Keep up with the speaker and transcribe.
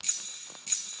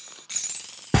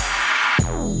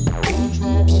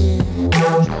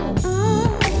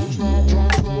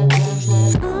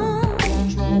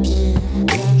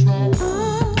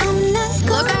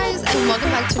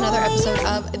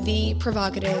the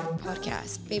Provocative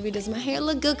Podcast. Baby, does my hair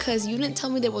look good? Because you didn't tell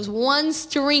me there was one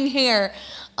string hair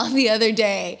on the other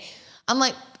day. I'm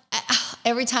like,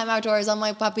 every time outdoors, I'm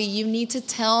like, Papi, you need to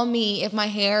tell me if my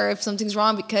hair, if something's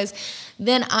wrong, because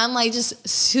then I'm like just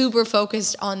super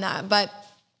focused on that. But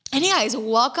anyways,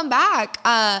 welcome back.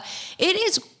 It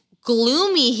is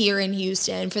gloomy here in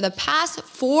Houston. For the past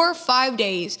 4 or 5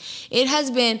 days, it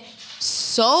has been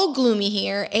so gloomy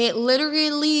here. It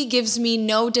literally gives me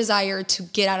no desire to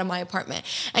get out of my apartment.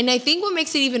 And I think what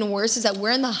makes it even worse is that we're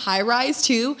in the high rise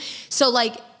too. So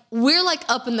like we're like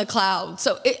up in the clouds.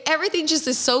 So everything just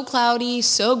is so cloudy,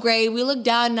 so gray. We look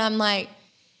down and I'm like,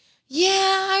 yeah,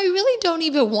 I really don't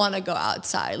even want to go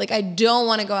outside. Like I don't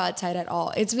want to go outside at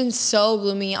all. It's been so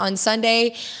gloomy. On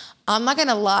Sunday, I'm not going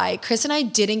to lie, Chris and I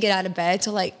didn't get out of bed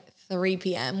till like 3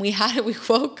 p.m. We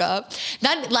woke up.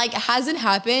 That like hasn't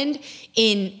happened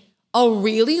in a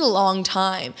really long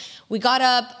time. We got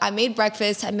up, I made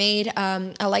breakfast. I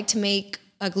like to make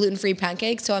a gluten-free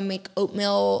pancake. So I make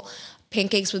oatmeal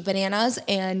pancakes with bananas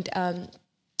and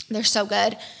they're so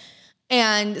good.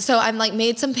 And so I'm like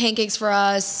made some pancakes for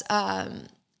us. And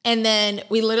then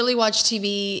we literally watched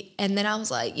TV. And then I was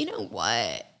like, you know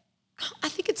what? I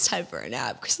think it's time for a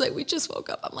nap because like we just woke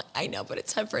up. I'm like, I know, but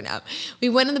it's time for a nap. We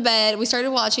went in the bed. We started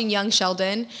watching Young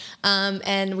Sheldon,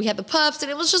 and we had the pups,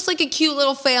 and it was just like a cute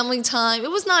little family time.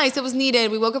 It was nice. It was needed.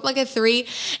 We woke up like at 3,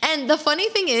 and the funny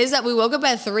thing is that we woke up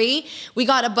at 3. We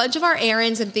got a bunch of our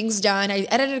errands and things done. I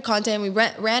edited content. We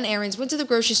ran errands. Went to the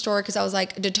grocery store because I was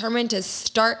like determined to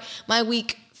start my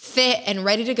week fit and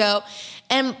ready to go.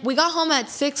 And we got home at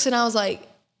 6, and I was like,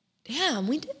 damn,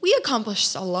 we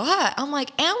accomplished a lot. I'm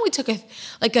like, and we took a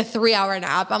 3-hour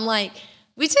nap. I'm like,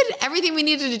 we did everything we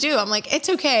needed to do. I'm like, it's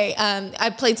okay. I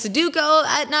played Sudoku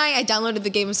at night. I downloaded the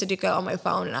game of Sudoku on my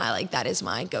phone, and that is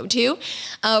my go-to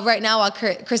right now while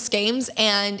Chris games.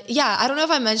 And yeah, I don't know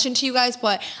if I mentioned to you guys,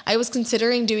 but I was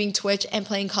considering doing Twitch and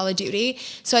playing Call of Duty.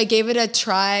 So I gave it a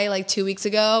try like 2 weeks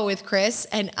ago with Chris,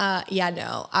 and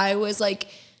I was like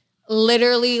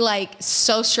literally like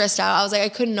so stressed out. I was like, I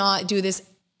could not do this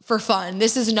for fun.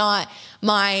 This is not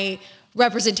my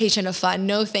representation of fun.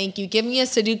 No, thank you. Give me a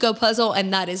Sudoku puzzle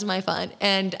and that is my fun.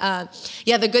 And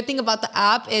the good thing about the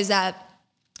app is that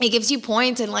it gives you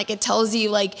points and like it tells you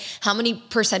like how many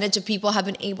percentage of people have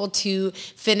been able to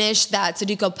finish that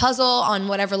Sudoku puzzle on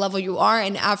whatever level you are.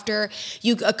 And after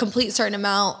you complete a certain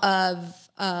amount of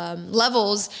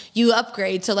levels, you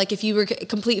upgrade. So like if you were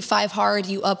complete 5 hard,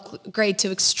 you upgrade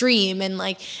to extreme. And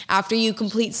like after you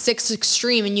complete 6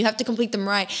 extreme, and you have to complete them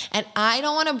right. And I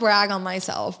don't want to brag on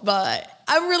myself, but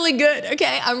I'm really good.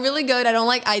 Okay. I'm really good.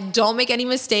 I don't make any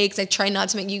mistakes. I try not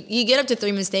to make you get up to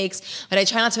 3 mistakes, but I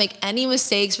try not to make any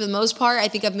mistakes for the most part. I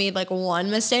think I've made like 1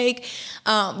 mistake.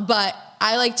 But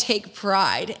I like take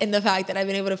pride in the fact that I've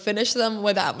been able to finish them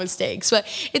without mistakes. But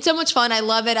it's so much fun. I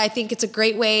love it. I think it's a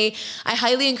great way. I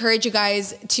highly encourage you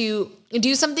guys to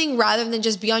do something rather than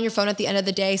just be on your phone at the end of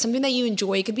the day. Something that you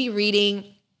enjoy. It could be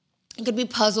reading. It could be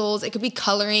puzzles. It could be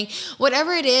coloring.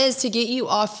 Whatever it is to get you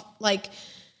off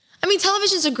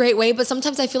television is a great way, but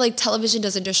sometimes I feel like television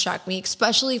doesn't distract me,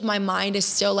 especially if my mind is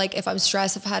still like, if I'm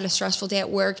stressed, if I had a stressful day at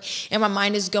work and my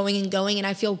mind is going and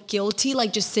I feel guilty,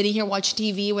 like just sitting here watching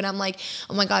TV when I'm like,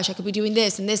 oh my gosh, I could be doing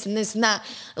this and this and this and that.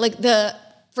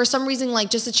 For some reason, like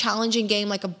just a challenging game,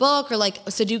 like a book or like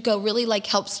a Sudoku really like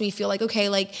helps me feel like, okay,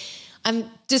 like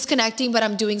I'm disconnecting, but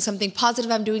I'm doing something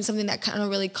positive. I'm doing something that kind of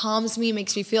really calms me,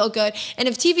 makes me feel good. And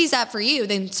if TV's that for you,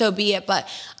 then so be it. But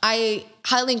I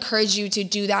highly encourage you to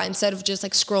do that instead of just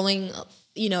like scrolling,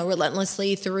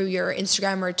 relentlessly through your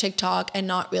Instagram or TikTok and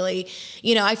not really,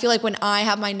 I feel like when I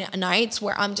have my nights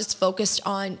where I'm just focused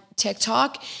on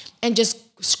TikTok and just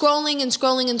scrolling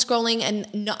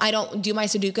and no, I don't do my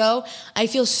Sudoku, I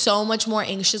feel so much more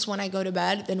anxious when I go to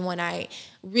bed than when I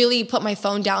really put my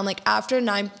phone down. Like after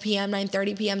 9 p.m.,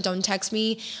 9:30 p.m., don't text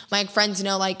me. My friends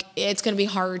know like it's going to be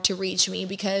hard to reach me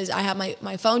because I have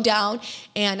my phone down,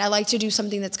 and I like to do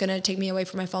something that's going to take me away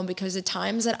from my phone, because the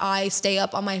times that I stay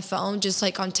up on my phone, just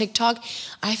like on TikTok,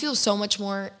 I feel so much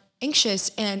more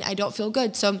anxious and I don't feel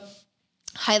good. So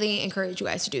highly encourage you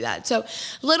guys to do that. So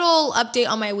little update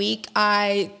on my week.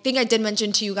 I think I did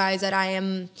mention to you guys that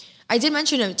I did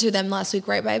mention it to them last week,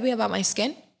 right, baby, about my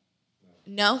skin?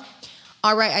 No?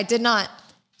 All right, I did not.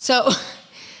 So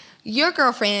your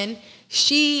girlfriend,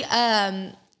 she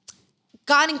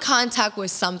got in contact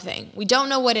with something. We don't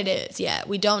know what it is yet.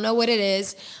 We don't know what it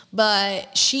is,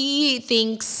 but she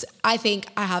thinks, I think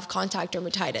I have contact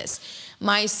dermatitis.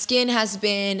 My skin has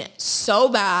been so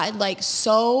bad, like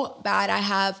so bad. I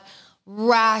have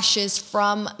rashes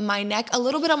from my neck, a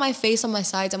little bit on my face, on my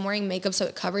sides. I'm wearing makeup so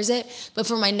it covers it, but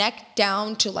from my neck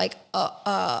down to like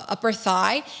upper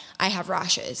thigh, I have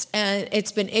rashes, and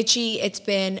it's been itchy. It's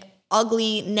been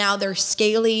ugly. Now they're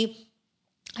scaly.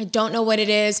 I don't know what it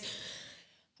is.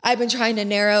 I've been trying to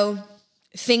narrow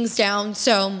things down.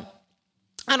 So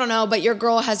I don't know, but your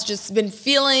girl has just been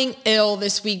feeling ill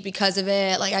this week because of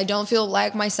it. Like, I don't feel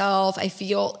like myself. I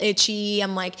feel itchy.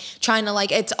 I'm like trying to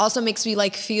like, it also makes me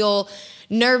like feel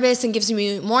nervous and gives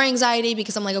me more anxiety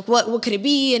because I'm like, what could it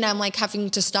be? And I'm like having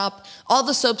to stop all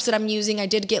the soaps that I'm using. I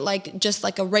did get like just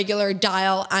like a regular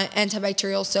Dial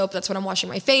antibacterial soap. That's what I'm washing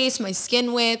my face, my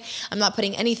skin with. I'm not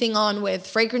putting anything on with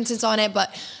fragrances on it,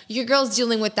 but your girl's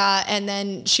dealing with that. And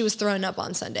then she was throwing up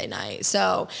on Sunday night.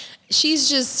 So she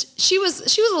was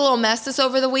a little mess this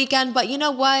over the weekend, but you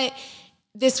know what?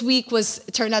 This week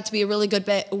turned out to be a really good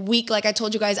week. Like I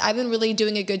told you guys, I've been really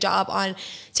doing a good job on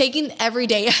taking every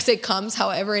day as it comes,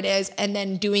 however it is, and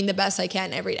then doing the best I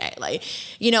can every day. Like,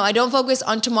 I don't focus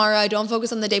on tomorrow. I don't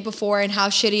focus on the day before and how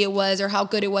shitty it was or how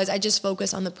good it was. I just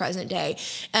focus on the present day.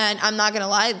 And I'm not going to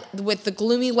lie, with the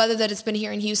gloomy weather that it's been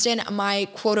here in Houston, my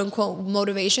quote unquote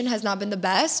motivation has not been the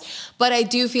best, but I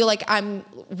do feel like I'm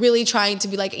really trying to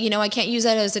be like, I can't use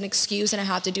that as an excuse, and I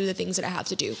have to do the things that I have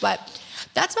to do. But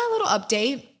that's my little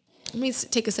update. Let me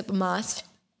take a sip of Moss.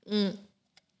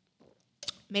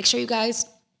 Make sure you guys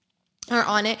are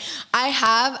on it.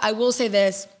 I will say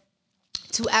this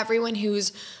to everyone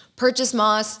who's purchased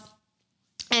Moss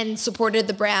and supported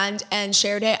the brand and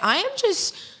shared it. I am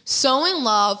just so in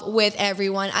love with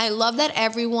everyone. I love that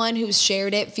everyone who's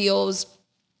shared it feels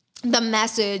the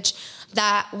message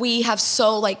that we have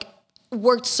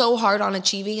worked so hard on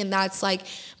achieving, and that's like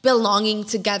belonging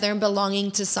together and belonging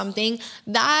to something.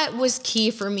 That was key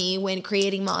for me when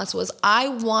creating Moss. Was I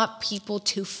want people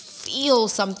to feel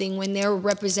something when they're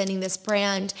representing this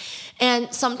brand.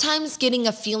 And sometimes getting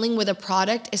a feeling with a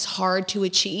product is hard to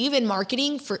achieve in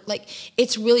marketing.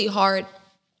 It's really hard.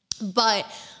 But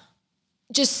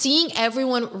just seeing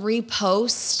everyone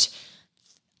post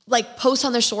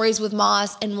on their stories with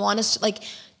Moss and want us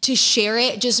to share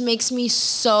it just makes me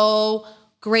so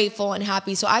grateful and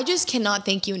happy. So I just cannot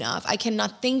thank you enough. I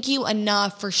cannot thank you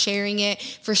enough for sharing it,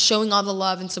 for showing all the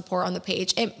love and support on the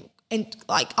page. And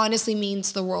honestly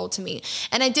means the world to me.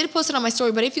 And I did post it on my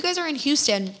story, but if you guys are in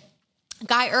Houston,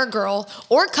 guy or girl,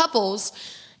 or couples,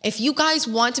 if you guys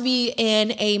want to be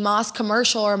in a Moss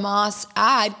commercial or Moss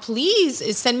ad,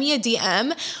 please send me a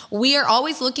DM. We are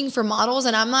always looking for models,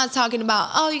 and I'm not talking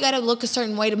about, you got to look a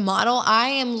certain way to model. I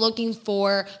am looking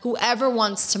for whoever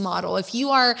wants to model. If you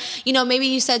are, maybe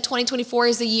you said 2024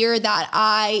 is the year that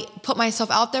I put myself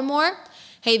out there more.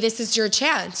 Hey, this is your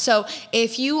chance. So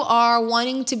if you are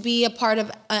wanting to be a part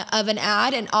of an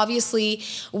ad, and obviously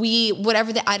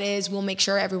whatever the ad is, we'll make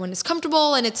sure everyone is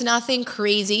comfortable and it's nothing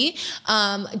crazy.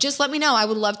 Just let me know. I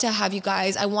would love to have you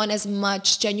guys. I want as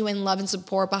much genuine love and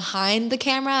support behind the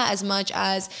camera as much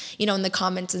as, in the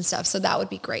comments and stuff. So that would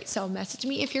be great. So message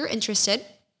me if you're interested.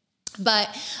 But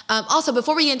also,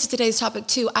 before we get into today's topic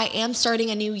too, I am starting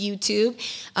a new YouTube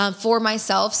for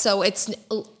myself. So it's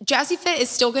Jazzy Fit is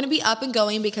still going to be up and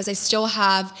going because I still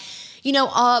have,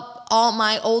 up all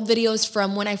my old videos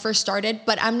from when I first started.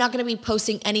 But I'm not going to be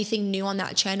posting anything new on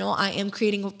that channel. I am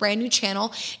creating a brand new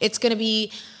channel. It's going to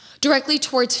be directly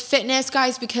towards fitness,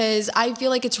 guys, because I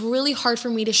feel like it's really hard for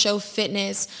me to show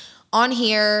fitness on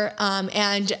here,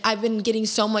 and I've been getting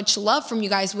so much love from you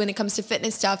guys when it comes to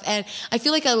fitness stuff, and I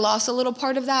feel like I lost a little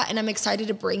part of that, and I'm excited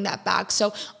to bring that back.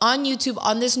 So on YouTube,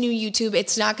 on this new YouTube,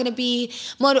 it's not going to be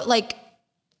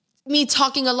me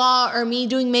talking a lot or me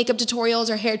doing makeup tutorials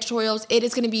or hair tutorials. It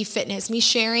is going to be fitness, me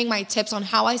sharing my tips on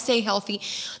how I stay healthy,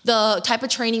 the type of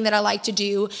training that I like to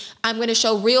do. I'm going to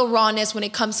show real rawness when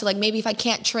it comes to maybe if I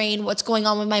can't train, what's going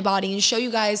on with my body, and show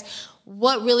you guys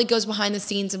what really goes behind the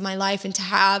scenes of my life, and to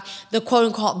have the quote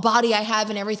unquote body I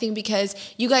have and everything, because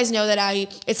you guys know that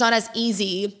it's not as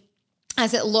easy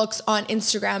as it looks on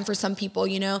Instagram for some people,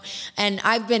 and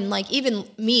I've been even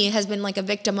me has been a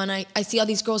victim, and I see all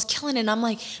these girls killing it, and I'm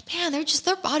like, man,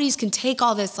 their bodies can take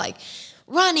all this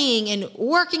running and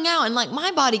working out, and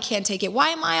my body can't take it. Why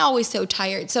am I always so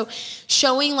tired? So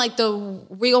showing the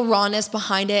real rawness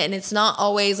behind it, and it's not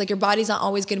always your body's not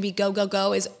always going to be go, go,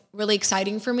 go, is really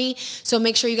exciting for me. So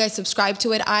make sure you guys subscribe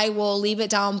to it. I will leave it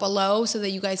down below so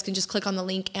that you guys can just click on the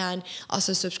link and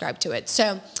also subscribe to it.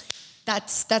 So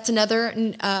that's another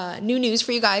new news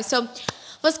for you guys. So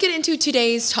let's get into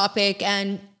today's topic.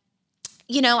 And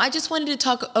I just wanted to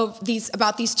talk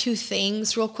about these two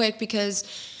things real quick, because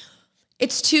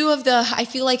it's two of I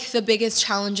feel like the biggest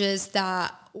challenges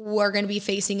that we're going to be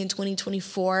facing in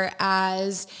 2024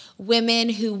 as women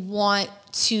who want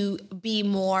to be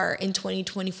more in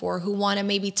 2024, who want to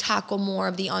maybe tackle more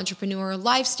of the entrepreneurial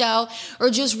lifestyle, or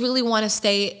just really want to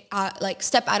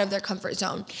step out of their comfort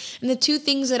zone. And the two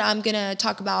things that I'm going to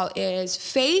talk about is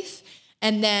faith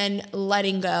and then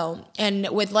letting go. And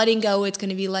with letting go, it's going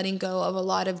to be letting go of a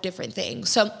lot of different things.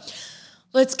 So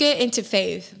let's get into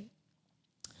faith.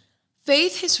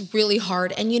 Faith is really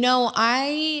hard. And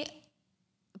I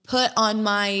put on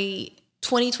my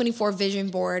 2024 vision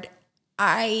board,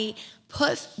 I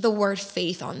put the word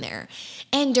faith on there.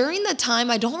 And during the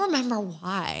time, I don't remember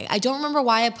why.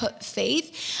 I put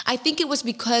faith. I think it was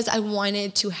because I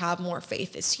wanted to have more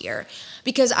faith this year.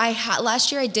 Because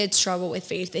last year I did struggle with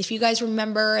faith. If you guys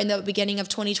remember in the beginning of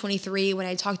 2023, when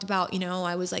I talked about,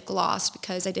 I was lost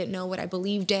because I didn't know what I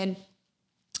believed in.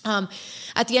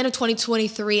 At the end of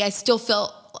 2023, I still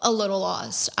felt a little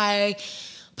lost. I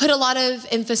put a lot of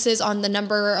emphasis on the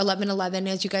number 1111.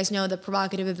 As you guys know, the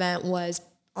provocative event was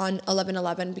on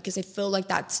 1111 because I feel like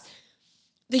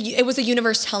it was the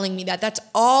universe telling me that. That's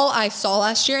all I saw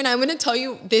last year. And I'm going to tell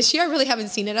you, this year I really haven't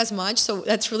seen it as much. So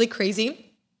that's really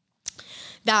crazy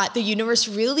that the universe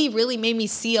really, really made me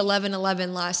see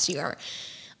 1111 last year.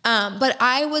 But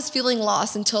I was feeling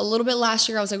lost until a little bit last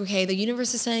year. I was like, okay, the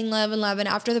universe is saying 1111.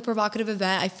 After the provocative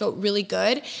event, I felt really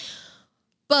good.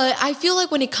 But I feel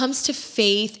like when it comes to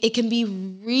faith, it can be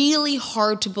really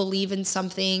hard to believe in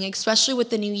something, especially with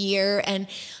the new year, and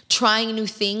trying new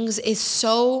things is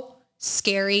so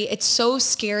scary. It's so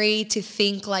scary to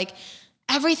think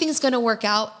everything's going to work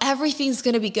out. Everything's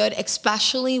going to be good,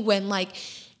 especially when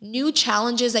new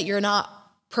challenges that you're not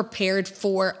prepared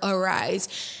for arise.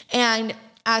 And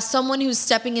as someone who's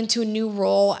stepping into a new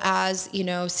role as,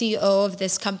 CEO of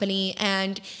this company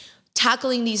and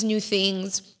tackling these new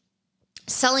things,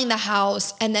 selling the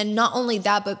house, and then not only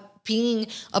that, but being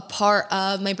a part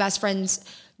of my best friend's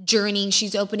journey.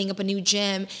 She's opening up a new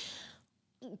gym.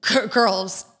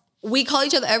 Girls, we call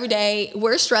each other every day.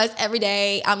 We're stressed every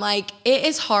day. I'm like, it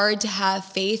is hard to have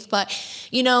faith. But,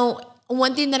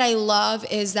 one thing that I love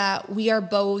is that we are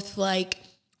both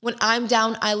when I'm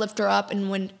down, I lift her up. And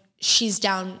when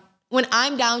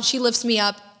I'm down, she lifts me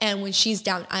up. And when she's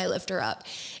down, I lift her up.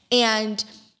 And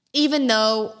even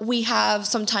though we have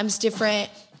sometimes different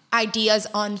ideas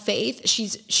on faith,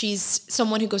 she's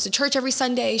someone who goes to church every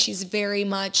Sunday. She's very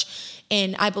much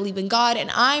in, I believe in God.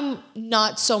 And I'm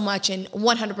not so much in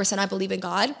 100% I believe in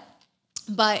God.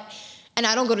 And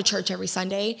I don't go to church every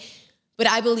Sunday. But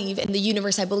I believe in the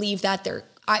universe. I believe that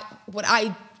what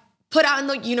I put out in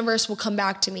the universe will come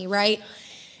back to me, right?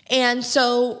 And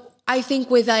so I think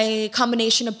with a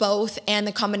combination of both and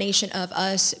the combination of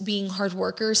us being hard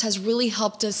workers has really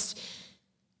helped us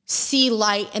see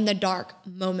light in the dark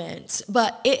moments.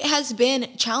 But it has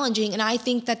been challenging, and I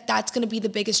think that that's going to be the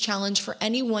biggest challenge for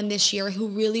anyone this year who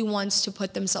really wants to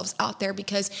put themselves out there,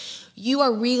 because you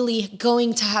are really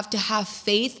going to have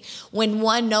faith when,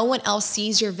 one, no one else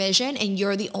sees your vision and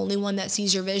you're the only one that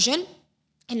sees your vision.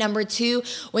 And number two,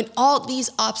 when all these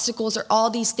obstacles or all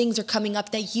these things are coming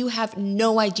up that you have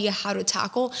no idea how to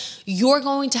tackle, you're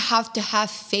going to have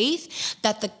faith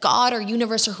that the God or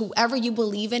universe or whoever you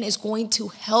believe in is going to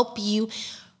help you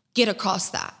get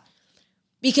across that.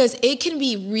 Because it can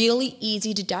be really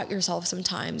easy to doubt yourself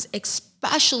sometimes,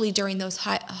 especially during those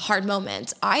hard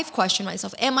moments. I've questioned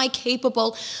myself, am I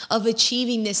capable of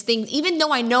achieving this thing? Even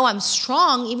though I know I'm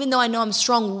strong, even though I know I'm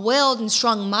strong-willed and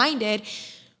strong-minded,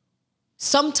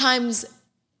 sometimes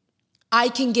I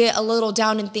can get a little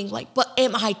down and think but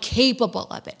am I capable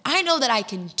of it? I know that I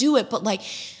can do it, but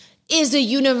is the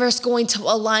universe going to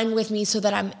align with me so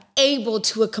that I'm able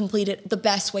to complete it the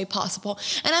best way possible?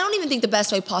 And I don't even think the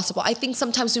best way possible. I think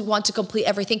sometimes we want to complete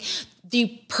everything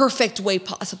the perfect way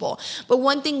possible. But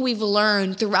one thing we've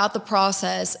learned throughout the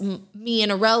process, me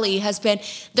and Areli, has been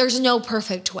there's no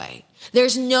perfect way.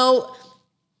 There's no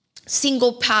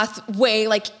single pathway,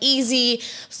 easy,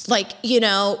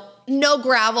 no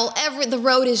gravel. The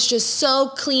road is just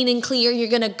so clean and clear. You're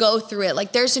going to go through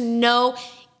it. There's no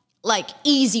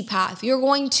easy path. You're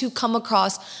going to come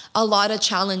across a lot of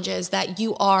challenges that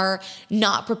you are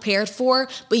not prepared for,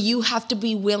 but you have to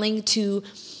be willing to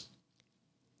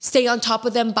stay on top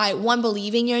of them by, one,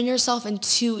 believing in yourself, and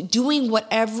two, doing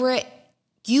whatever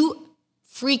you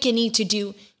freaking need to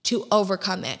do to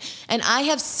overcome it. And I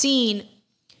have seen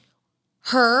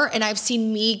her and I've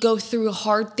seen me go through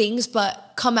hard things,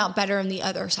 but come out better on the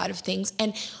other side of things.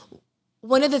 And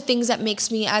one of the things that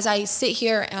makes me, as I sit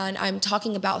here and I'm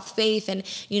talking about faith, and,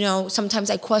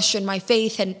 sometimes I question my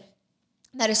faith, and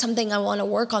that is something I want to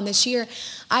work on this year,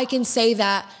 I can say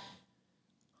that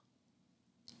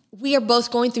we are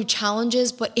both going through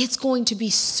challenges, but it's going to be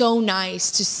so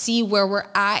nice to see where we're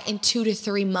at in 2 to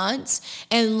 3 months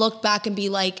and look back and be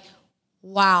like,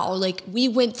 wow, like we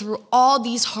went through all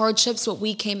these hardships, but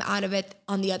we came out of it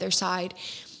on the other side.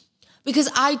 Because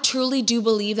I truly do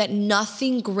believe that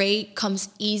nothing great comes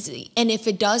easy. And if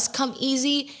it does come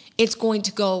easy, it's going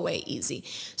to go away easy.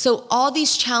 So all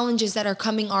these challenges that are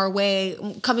coming our way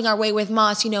with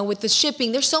Moss, with the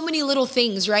shipping, there's so many little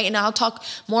things, right? And I'll talk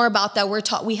more about that.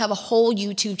 We have a whole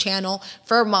YouTube channel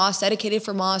for Moss, dedicated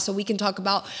for Moss, so we can talk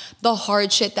about the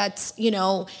hard shit that's,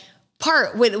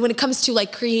 part when it comes to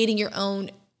like creating your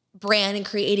own brand and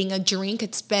creating a drink.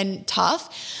 It's been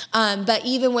tough. But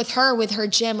even with her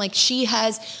gym, like she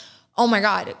has, oh my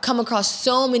God, come across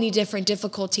so many different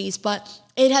difficulties, but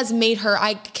it has made her,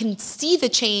 I can see the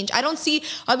change. I don't see,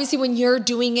 obviously when you're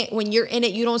doing it, when you're in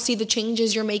it, you don't see the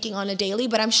changes you're making on a daily,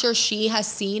 but I'm sure she has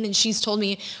seen, and she's told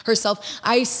me herself,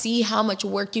 I see how much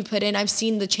work you put in. I've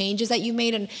seen the changes that you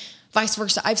made, and vice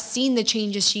versa. I've seen the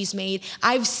changes she's made.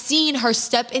 I've seen her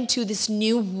step into this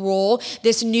new role,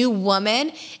 this new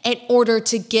woman, in order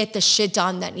to get the shit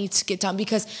done that needs to get done.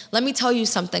 Because let me tell you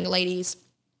something, ladies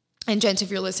and gents,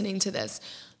 if you're listening to this,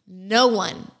 no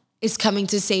one is coming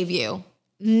to save you.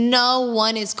 No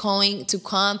one is going to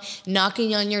come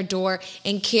knocking on your door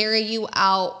and carry you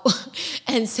out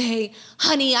and say,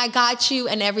 honey, I got you,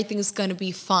 and everything's going to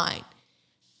be fine.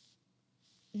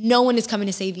 No one is coming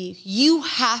to save you. You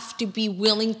have to be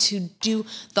willing to do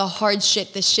the hard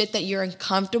shit, the shit that you're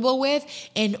uncomfortable with,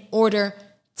 in order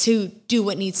to do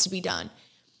what needs to be done.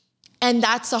 And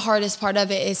that's the hardest part of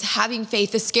it, is having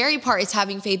faith. The scary part is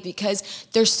having faith, because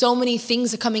there's so many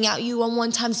things coming at you on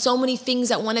one time, so many things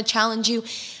that want to challenge you.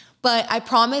 But I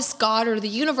promise God or the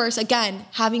universe, again,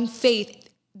 having faith,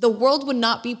 the world would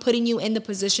not be putting you in the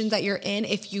positions that you're in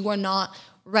if you are not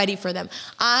ready for them.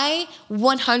 I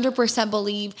 100%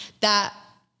 believe that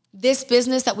this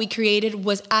business that we created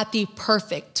was at the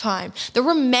perfect time. There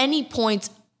were many points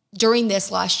during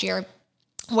this last year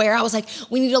where I was like,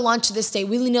 we need to launch this day.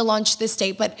 We need to launch this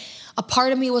day. But a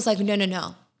part of me was like,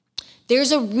 no.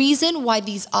 There's a reason why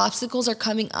these obstacles are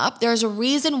coming up. There's a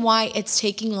reason why it's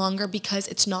taking longer, because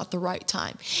it's not the right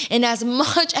time. And as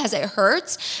much as it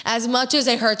hurts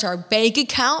our bank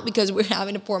account because we're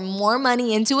having to pour more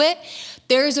money into it,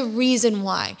 there's a reason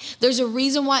why. There's a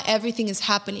reason why everything is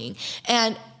happening.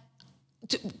 And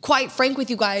to quite frank with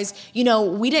you guys,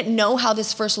 we didn't know how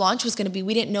this first launch was going to be.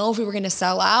 We didn't know if we were going to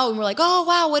sell out. And we're like, oh,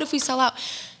 wow, what if we sell out?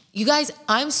 You guys,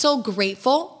 I'm so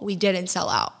grateful we didn't sell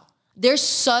out.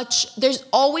 There's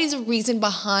always a reason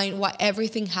behind why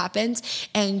everything happens,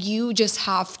 and you just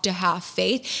have to have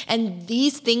faith. And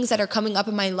these things that are coming up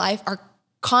in my life are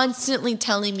constantly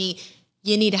telling me,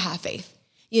 you need to have faith.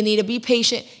 You need to be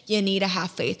patient. You need to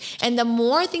have faith. And the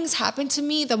more things happen to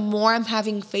me, the more I'm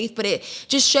having faith. But it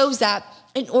just shows that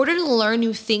in order to learn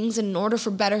new things, and in order for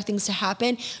better things to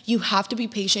happen, you have to be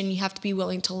patient. You have to be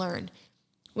willing to learn.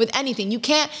 With anything, you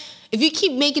can't, if you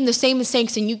keep making the same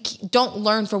mistakes and you don't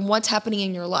learn from what's happening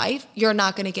in your life, you're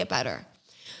not going to get better.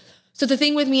 So the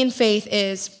thing with me and faith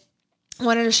is, I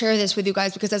wanted to share this with you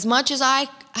guys, because as much as I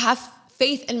have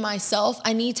faith in myself,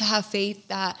 I need to have faith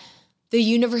that the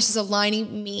universe is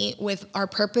aligning me with our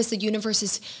purpose. The universe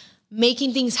is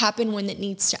making things happen when it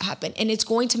needs to happen. And it's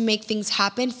going to make things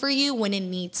happen for you when it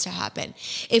needs to happen.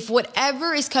 If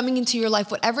whatever is coming into your life,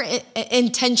 whatever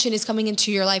intention is coming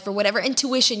into your life, or whatever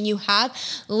intuition you have,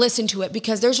 listen to it,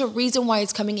 because there's a reason why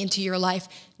it's coming into your life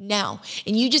now.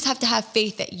 And you just have to have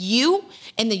faith that you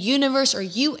and the universe, or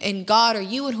you and God, or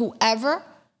you and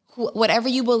whatever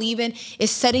you believe in,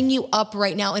 is setting you up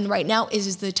right now. And right now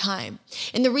is the time.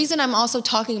 And the reason I'm also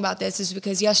talking about this is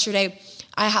because yesterday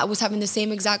I was having the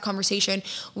same exact conversation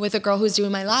with a girl who's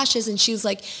doing my lashes. And she's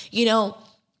like,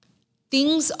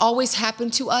 things always happen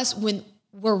to us when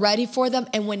we're ready for them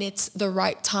and when it's the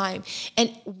right time.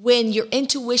 And when your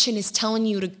intuition is telling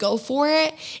you to go for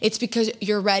it, it's because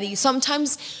you're ready.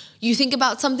 Sometimes you think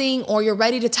about something, or you're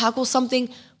ready to tackle something,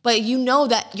 but you know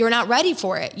that you're not ready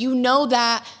for it. You know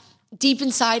that deep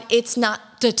inside, it's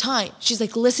not the time. She's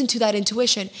like, listen to that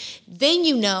intuition. Then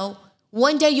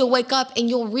one day you'll wake up and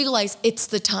you'll realize it's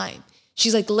the time.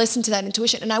 She's like, listen to that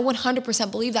intuition. And I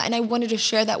 100% believe that. And I wanted to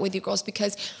share that with you girls,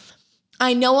 because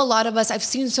I know a lot of us, I've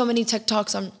seen so many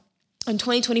TikToks on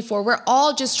 2024. We're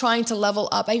all just trying to level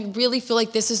up. I really feel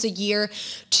like this is a year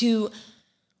to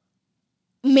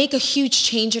make a huge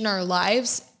change in our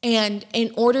lives. And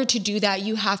in order to do that,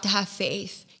 you have to have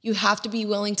faith. You have to be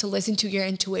willing to listen to your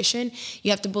intuition.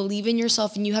 You have to believe in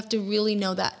yourself, and you have to really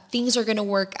know that things are going to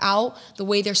work out the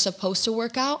way they're supposed to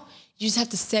work out. You just have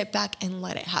to sit back and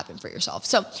let it happen for yourself.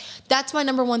 So that's my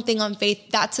number one thing on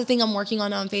faith. That's the thing I'm working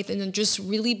on faith, and then just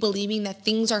really believing that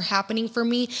things are happening for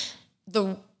me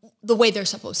the way they're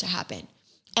supposed to happen.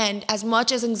 And as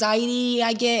much as anxiety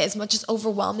I get, as much as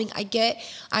overwhelming I get,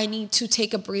 I need to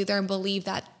take a breather and believe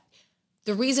that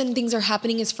the reason things are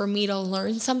happening is for me to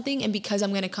learn something, and because I'm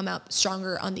going to come out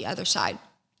stronger on the other side.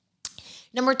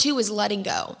 Number 2 is letting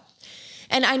go.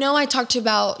 And I know I talked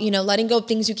about, letting go of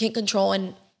things you can't control,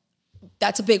 and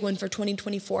that's a big one for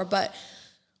 2024. But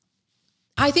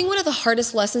I think one of the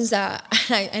hardest lessons that,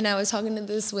 and I was talking to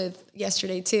this with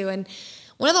yesterday too, and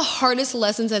one of the hardest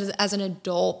lessons as an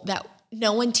adult that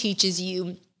no one teaches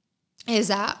you is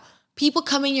that people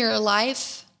come in your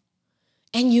life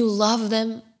and you love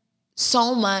them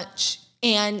so much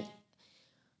and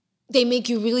they make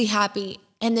you really happy.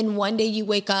 And then one day you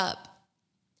wake up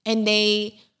and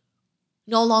they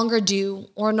no longer do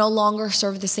or no longer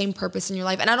serve the same purpose in your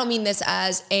life. And I don't mean this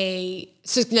as a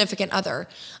significant other,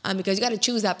 because you got to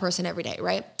choose that person every day,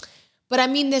 right? But I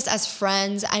mean this as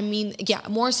friends. I mean,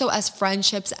 more so as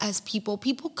friendships, as people.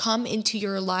 People come into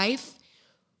your life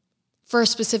for a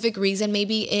specific reason.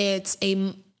 Maybe it's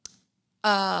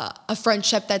a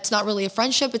friendship that's not really a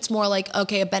friendship. It's more like,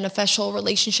 okay, a beneficial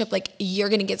relationship. Like, you're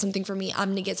going to get something from me, I'm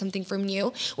going to get something from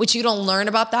you, which you don't learn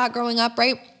about that growing up,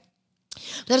 right?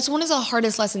 That's one of the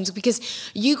hardest lessons, because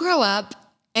you grow up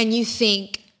and you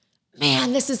think,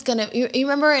 man, this is gonna, you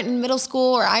remember in middle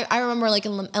school, or I remember like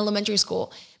in elementary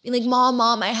school, being like,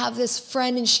 mom, I have this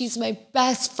friend and she's my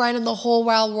best friend in the whole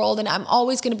wide world and I'm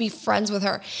always gonna be friends with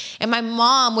her. And my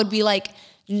mom would be like,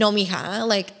 no, mija,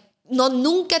 like, no,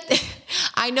 nunca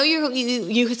I know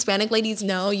you Hispanic ladies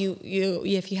know, you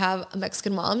if you have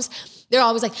Mexican moms, they're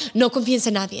always like, no confíes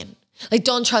en nadie. Like,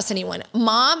 don't trust anyone.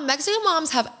 Mexican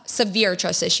moms have severe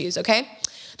trust issues, okay?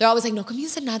 They're always like, no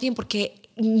confíes en nadie porque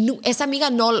esa amiga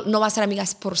no va a ser amiga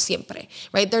por siempre,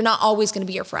 right? They're not always going to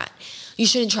be your friend. You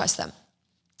shouldn't trust them.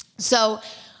 So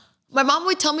my mom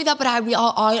would tell me that, but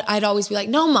I'd always be like,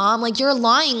 no, mom, like, you're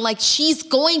lying. Like, she's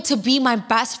going to be my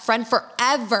best friend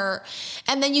forever.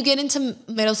 And then you get into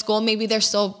middle school, maybe you're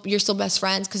still best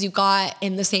friends because you got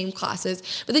in the same classes.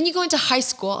 But then you go into high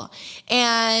school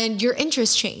and your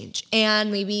interests change.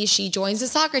 And maybe she joins the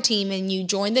soccer team and you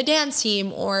join the dance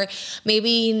team. Or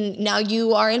maybe now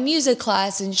you are in music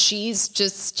class and she's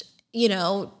just,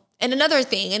 and another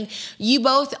thing. And you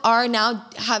both are now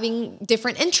having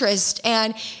different interests.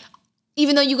 And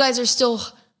even though you guys are still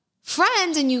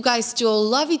friends and you guys still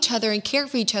love each other and care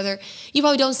for each other, you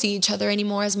probably don't see each other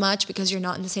anymore as much because you're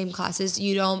not in the same classes.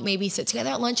 You don't maybe sit together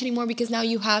at lunch anymore because now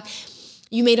you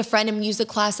made a friend in music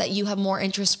class that you have more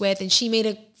interest with, and she made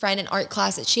a friend in art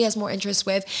class that she has more interest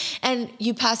with, and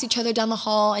you pass each other down the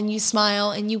hall and you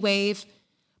smile and you wave,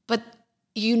 but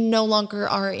you no longer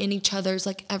are in each other's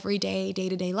like everyday,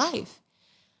 day-to-day life.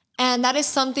 And that is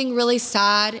something really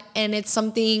sad, and it's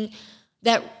something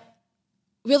that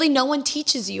really no one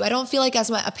teaches you. I don't feel like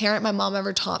as a parent, my mom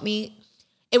ever taught me.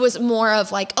 It was more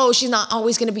of like, oh, she's not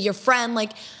always going to be your friend.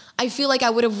 Like, I feel like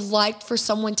I would have liked for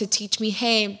someone to teach me,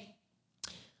 hey,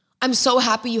 I'm so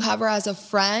happy you have her as a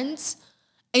friend.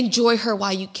 Enjoy her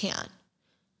while you can.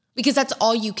 Because that's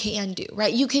all you can do,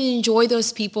 right? You can enjoy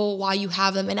those people while you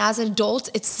have them. And as an adult,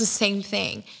 it's the same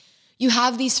thing. You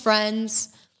have these friends,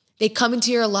 they come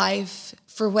into your life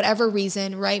for whatever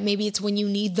reason, right? Maybe it's when you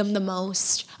need them the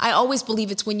most. I always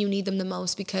believe it's when you need them the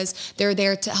most because they're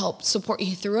there to help support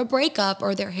you through a breakup,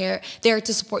 or they're there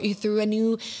to support you through a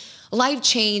new life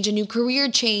change, a new career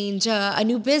change, a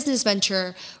new business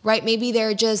venture, right? Maybe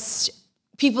they're just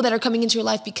people that are coming into your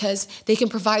life because they can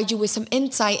provide you with some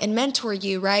insight and mentor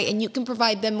you, right? And you can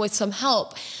provide them with some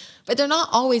help, but they're not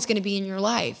always going to be in your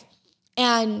life.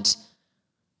 And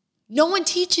no one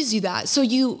teaches you that. So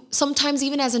you sometimes,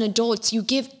 even as an adult, you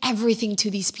give everything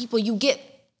to these people. You get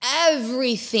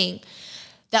everything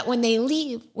that when they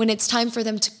leave, when it's time for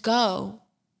them to go,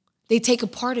 they take a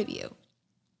part of you.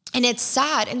 And it's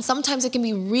sad. And sometimes it can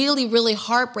be really, really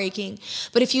heartbreaking.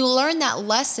 But if you learn that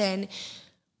lesson,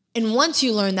 and once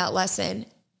you learn that lesson,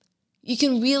 you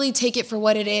can really take it for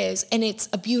what it is. And it's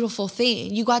a beautiful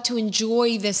thing. You got to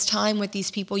enjoy this time with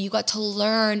these people. You got to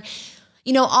learn,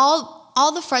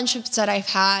 all the friendships that I've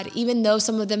had, even though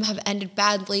some of them have ended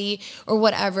badly or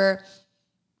whatever.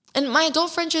 And my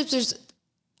adult friendships,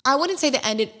 I wouldn't say they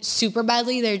ended super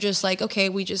badly. They're just like, okay,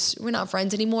 we're not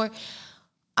friends anymore.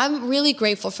 I'm really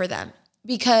grateful for them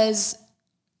because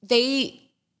they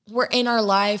were in our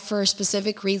life for a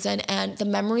specific reason. And the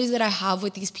memories that I have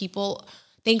with these people,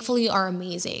 thankfully, are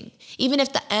amazing. Even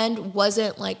if the end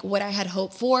wasn't like what I had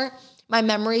hoped for, my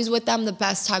memories with them, the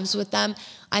best times with them,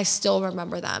 I still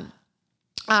remember them.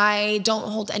 I don't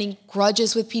hold any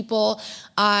grudges with people.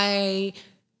 I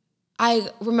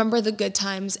remember the good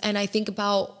times, and I think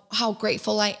about how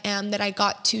grateful I am that I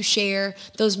got to share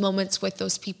those moments with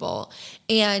those people.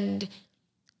 And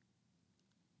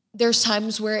there's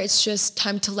times where it's just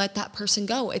time to let that person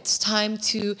go. It's time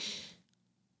to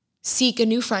seek a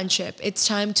new friendship. It's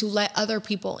time to let other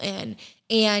people in,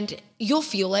 and you'll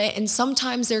feel it. And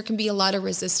sometimes there can be a lot of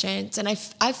resistance. And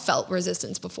I've felt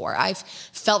resistance before. I've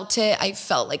felt it. I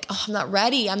felt like, oh, I'm not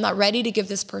ready. I'm not ready to give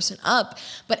this person up.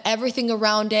 But everything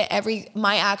around it,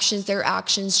 my actions, their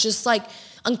actions, just like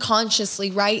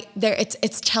unconsciously, right there,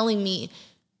 it's telling me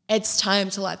it's time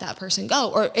to let that person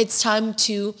go, or it's time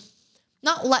to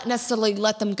not necessarily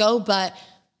let them go, but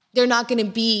they're not going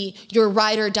to be your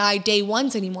ride or die day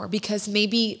ones anymore, because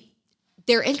maybe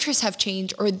their interests have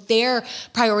changed or their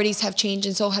priorities have changed,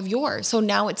 and so have yours. So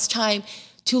now it's time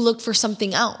to look for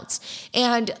something else.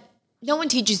 And no one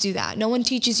teaches you that. No one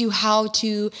teaches you how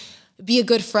to be a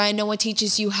good friend. No one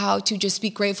teaches you how to just be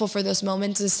grateful for those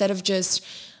moments instead of just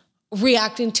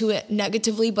reacting to it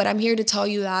negatively. But I'm here to tell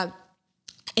you that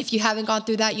if you haven't gone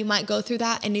through that, you might go through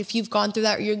that. And if you've gone through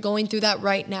that, or you're going through that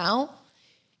right now,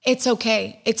 it's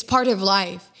okay. It's part of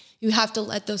life. You have to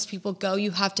let those people go.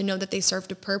 You have to know that they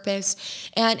served a purpose.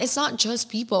 And it's not just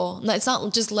people. It's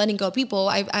not just letting go of people.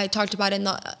 I talked about it in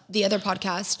the other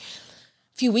podcast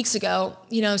a few weeks ago.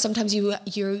 Sometimes you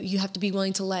have to be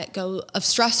willing to let go of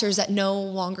stressors that no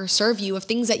longer serve you, of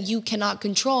things that you cannot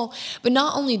control. But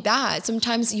not only that,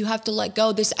 sometimes you have to let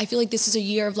go. I feel like this is a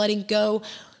year of letting go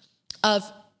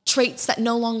of traits that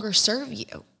no longer serve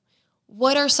you.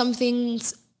 What are some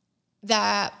things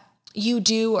that you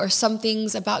do, or some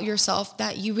things about yourself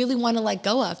that you really want to let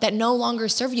go of, that no longer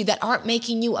serve you, that aren't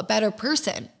making you a better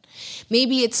person?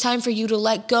 Maybe it's time for you to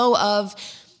let go of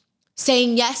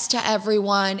saying yes to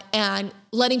everyone and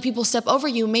letting people step over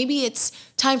you. Maybe it's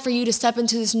time for you to step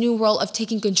into this new role of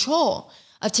taking control,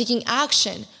 of taking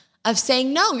action, of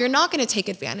saying, no, you're not going to take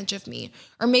advantage of me.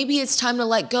 Or maybe it's time to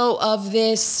let go of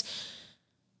this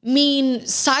mean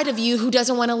side of you who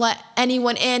doesn't want to let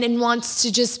anyone in and wants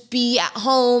to just be at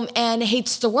home and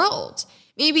hates the world.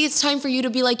 Maybe it's time for you to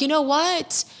be like, you know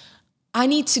what? I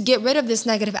need to get rid of this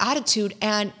negative attitude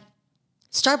and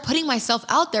start putting myself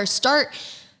out there. Start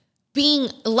being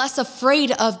less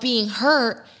afraid of being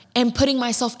hurt and putting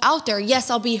myself out there. Yes,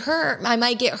 I'll be hurt. I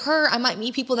might get hurt. I might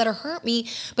meet people that hurt me,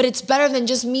 but it's better than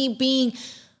just me being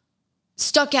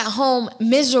stuck at home,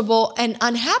 miserable and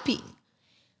unhappy.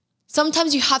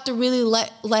 Sometimes you have to really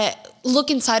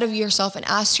look inside of yourself and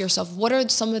ask yourself, what are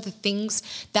some of the things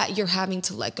that you're having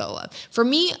to let go of? For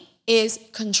me, is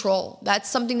control. That's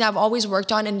something that I've always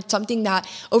worked on, and something that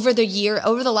over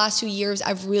the last 2 years,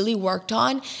 I've really worked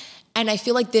on. And I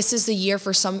feel like this is the year,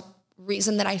 for some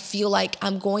reason, that I feel like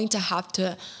I'm going to have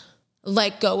to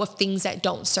let go of things that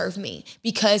don't serve me,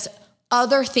 because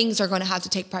other things are going to have to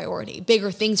take priority.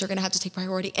 Bigger things are going to have to take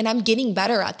priority. And I'm getting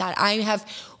better at that. I have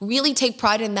really take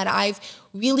pride in that. I've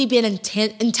really been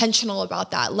intentional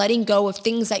about that, letting go of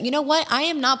things that, you know what, I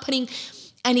am not putting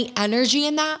any energy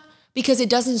in that because it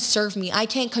doesn't serve me. I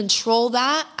can't control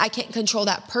that. I can't control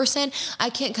that person. I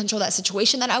can't control that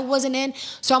situation that I wasn't in.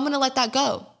 So I'm going to let that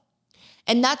go.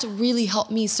 And that's really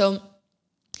helped me. So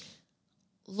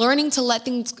learning to let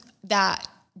things that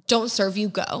don't serve you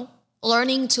go,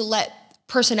 learning to let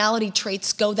personality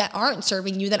traits go that aren't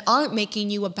serving you, that aren't making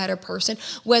you a better person,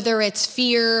 whether it's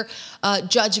fear,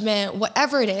 judgment,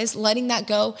 whatever it is, letting that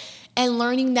go, and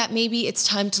learning that maybe it's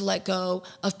time to let go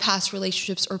of past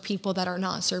relationships or people that are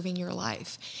not serving your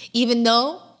life. Even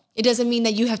though it doesn't mean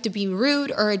that you have to be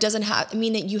rude, or it doesn't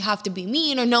mean that you have to be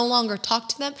mean or no longer talk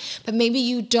to them, but maybe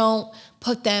you don't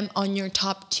put them on your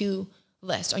top 2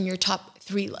 list, on your top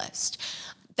 3 list.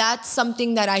 That's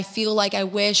something that I feel like I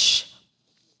wish,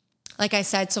 like I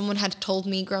said, someone had told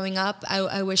me growing up.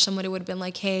 I wish somebody would have been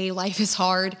like, hey, life is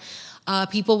hard.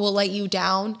 People will let you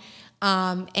down.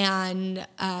 And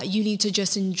you need to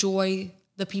just enjoy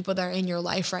the people that are in your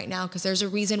life right now, because there's a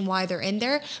reason why they're in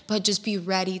there, but just be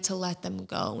ready to let them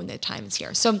go when the time is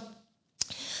here. So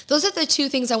those are the 2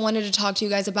 things I wanted to talk to you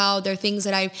guys about. They're things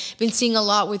that I've been seeing a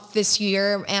lot with this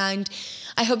year, and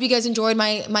I hope you guys enjoyed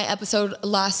my episode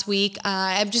last week.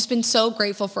 I've just been so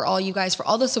grateful for all you guys, for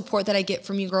all the support that I get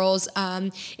from you girls.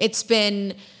 It's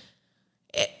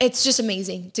just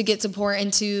amazing to get support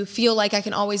and to feel like I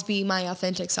can always be my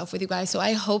authentic self with you guys. So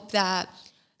I hope that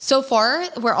so far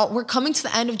we're coming to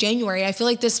the end of January. I feel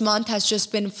like this month has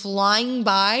just been flying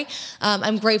by.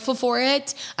 I'm grateful for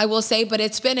it, I will say, but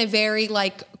it's been a very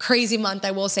crazy month, I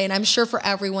will say, and I'm sure for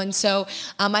everyone. So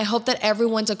I hope that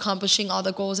everyone's accomplishing all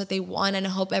the goals that they want, and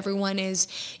I hope everyone is,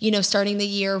 starting the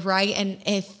year right. And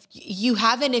if you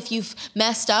haven't if you've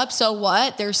messed up. So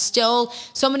what? There's still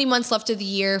so many months left of the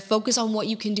year. Focus on what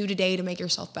you can do today to make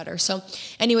yourself better. So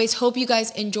anyways, hope you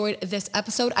guys enjoyed this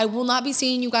episode. I will not be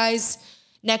seeing you guys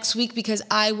next week because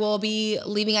I will be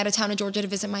leaving out of town in Georgia to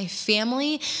visit my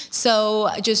family. So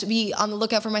just be on the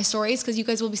lookout for my stories because you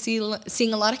guys will be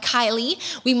seeing a lot of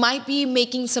Kylie. We might be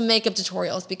making some makeup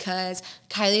tutorials because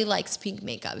Kylie likes pink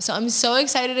makeup. So I'm so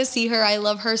excited to see her. I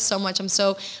love her so much. I'm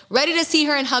so ready to see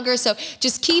her and hug her. So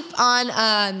just keep on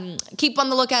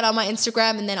the lookout on my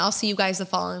Instagram, and then I'll see you guys the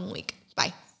following week.